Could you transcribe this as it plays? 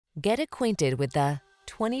Get acquainted with the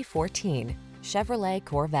 2014 Chevrolet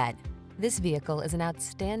Corvette. This vehicle is an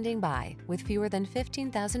outstanding buy with fewer than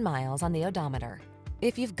 15,000 miles on the odometer.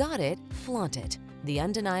 If you've got it, flaunt it. The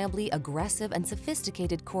undeniably aggressive and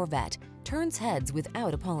sophisticated Corvette turns heads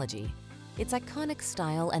without apology. Its iconic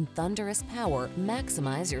style and thunderous power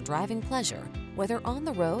maximize your driving pleasure, whether on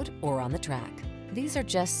the road or on the track. These are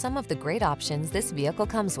just some of the great options this vehicle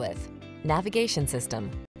comes with: navigation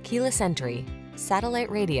system, keyless entry, satellite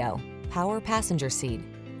radio, power passenger seat,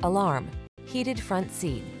 alarm, heated front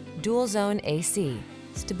seat, dual zone AC,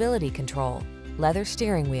 stability control, leather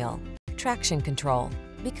steering wheel, traction control.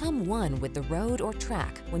 Become one with the road or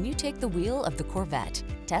track when you take the wheel of the Corvette.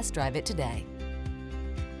 Test drive it today.